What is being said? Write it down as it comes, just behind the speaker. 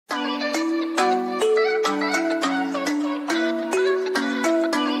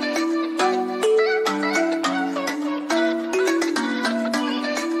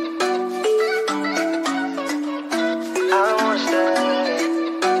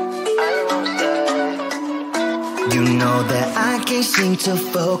You know that I can't seem to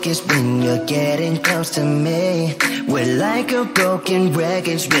focus when you're getting close to me. We're like a broken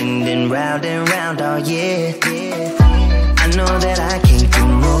record spinning round and round all year. I know that I can't do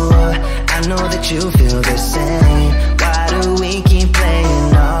more, I know that you feel the same. Why do we keep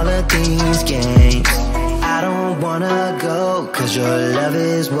playing all of these games? I don't wanna go, cause your love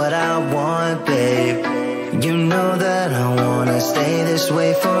is what I want, babe. You know that I wanna stay this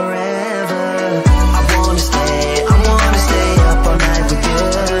way forever. I wanna stay up all night with you.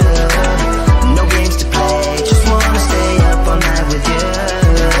 No games to play, just wanna stay up all night with you.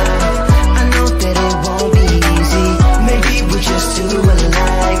 I know that it won't be easy, maybe we're just too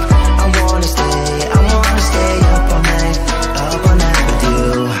alike. I wanna stay up all night with you.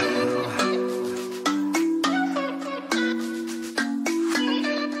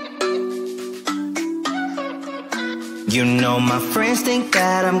 You know my friends think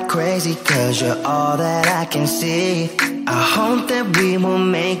that I'm crazy, cause you're all that I can see. I hope that we will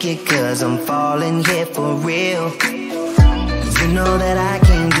make it, cause I'm falling here for real. You know that I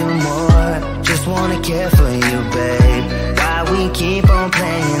can do more, just wanna care for you, babe. Why we keep on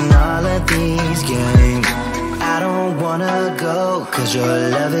playing all of these games? I don't wanna go, cause your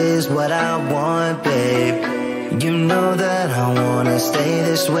love is what I want, babe. You know that I wanna stay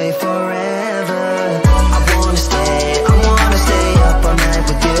this way forever. I wanna stay up all night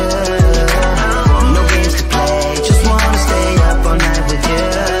with you. No games to play, just wanna stay up all night with you.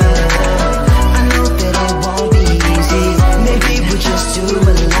 I know that it won't be easy, maybe we're just too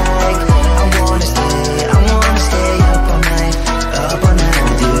alike. I wanna stay up all night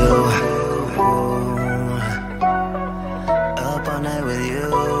with you. Up all night with you.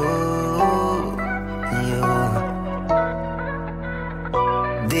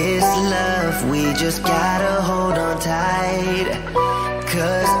 This love, we just gotta hold on tight,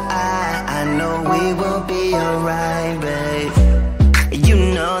 cause I know we will be alright, babe. You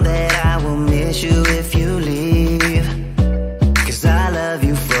know that I will miss you if you leave, cause I love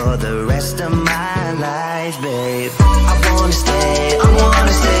you for the rest of my life, babe. I wanna stay up all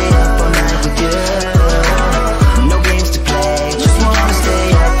night with you. No games to play, just wanna stay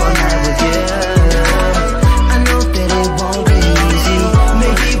up all night with you. I know that it won't be easy,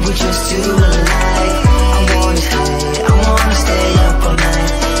 maybe we're just too alike. I wanna stay up all night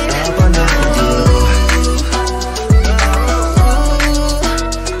with you.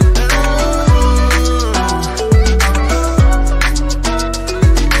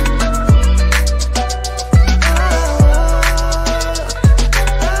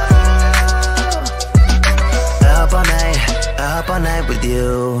 Up all night with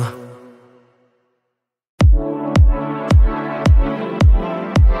you.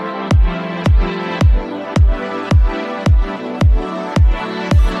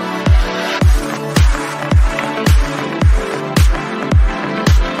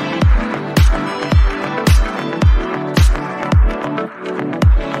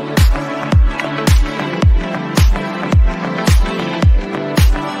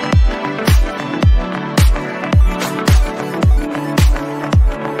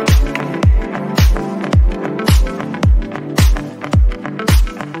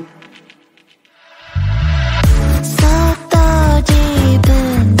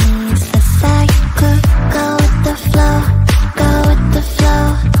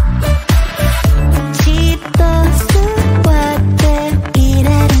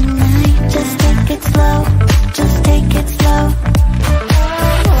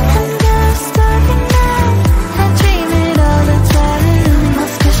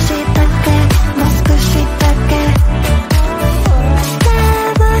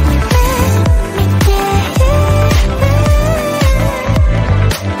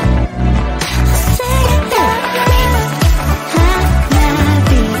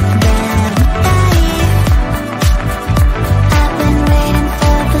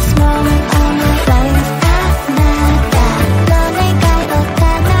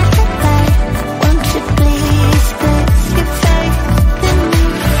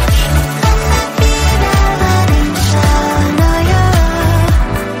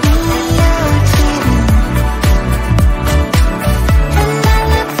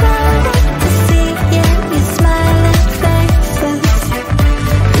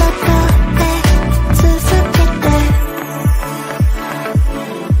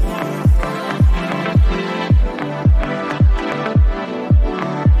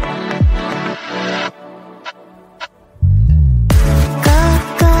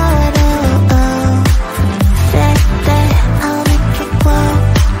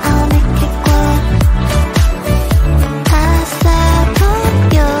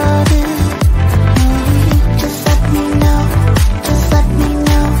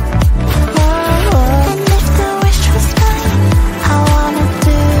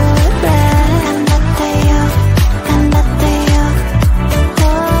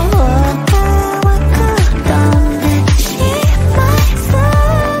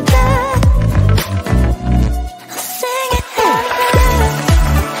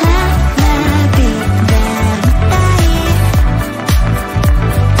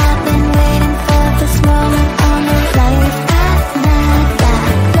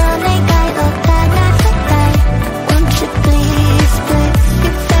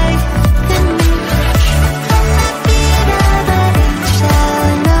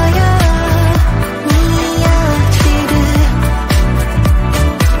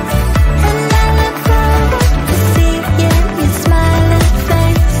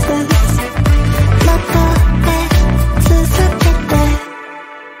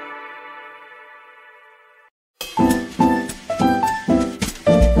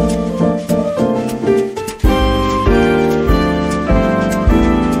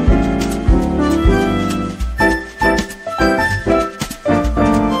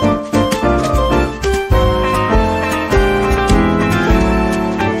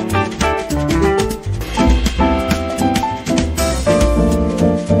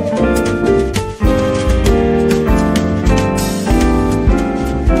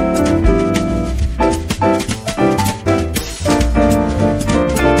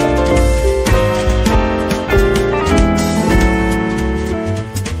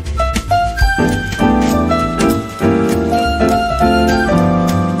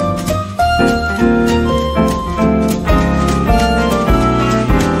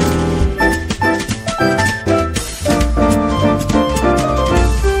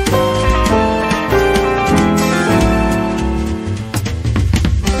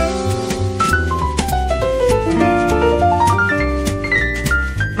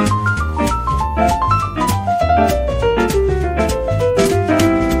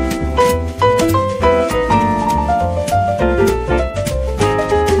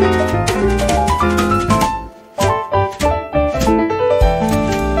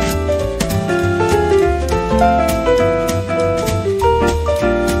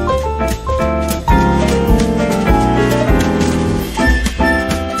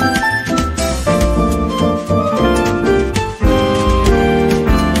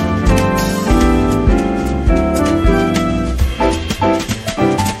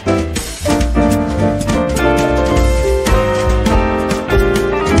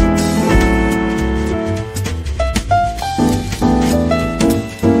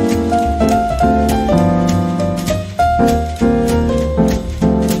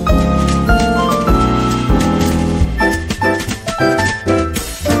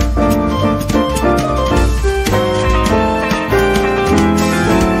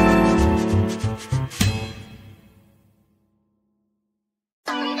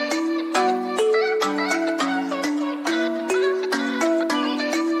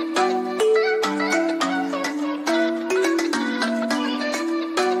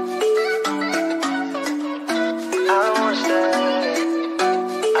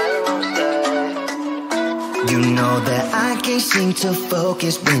 seem to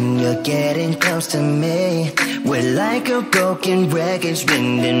focus when you're getting close to me. We're like a broken record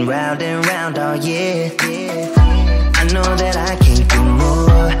spinning round and round all year. I know that I can't do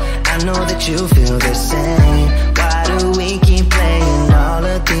more, I know that you feel the same. Why do we keep playing all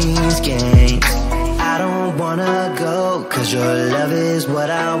of these games? I don't wanna go, cause your love is what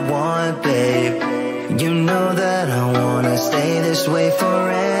I want, babe. You know that I wanna stay this way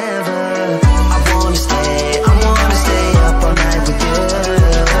forever. I wanna stay up all night with you.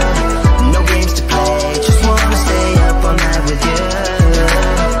 No games to play, just wanna stay up all night with you.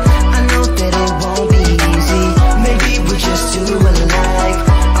 I know that it won't be easy, maybe we're just too alike.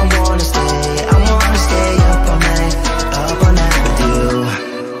 I wanna stay up all night with you.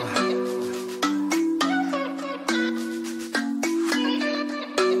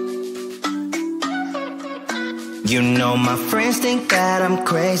 You know my friends think that I'm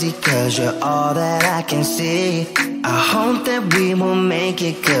crazy, cause you're all that I can see. I hope that we will make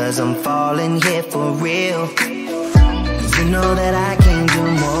it, cause I'm falling here for real. You know that I can do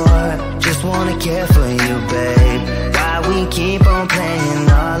more, just wanna care for you, babe. Why we keep on playing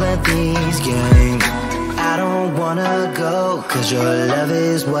all of these games? I don't wanna go, cause your love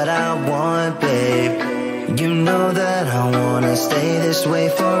is what I want, babe. You know that I wanna stay this way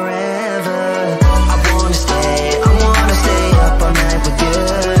forever. I wanna stay up all night with you.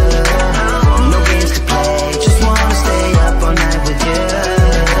 No games to play, just wanna stay up all night with you.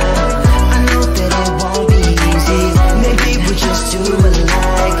 I know that it won't be easy, maybe we're just too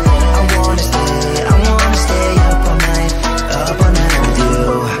alike. I wanna stay up all night with you.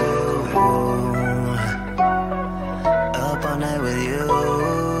 Up all night with you.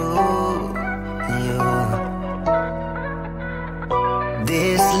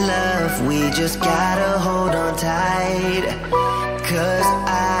 This love, we just gotta hold on tight, cause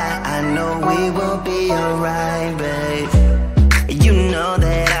I know we will be alright, babe. You know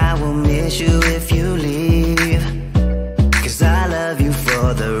that I will miss you if you leave, cause I love you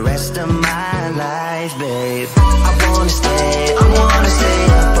for the rest of my life, babe. I wanna stay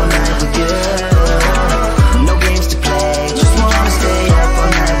up all night with you. No games to play, just wanna stay up all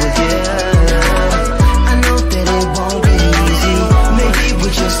night with you. I know that it won't be easy, maybe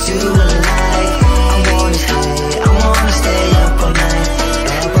we're just too alike. I wanna stay up all night with you.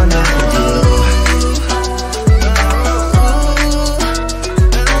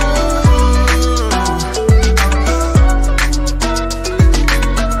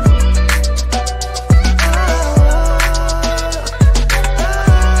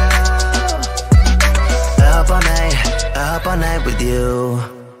 Up all night with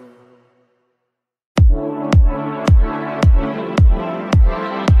you.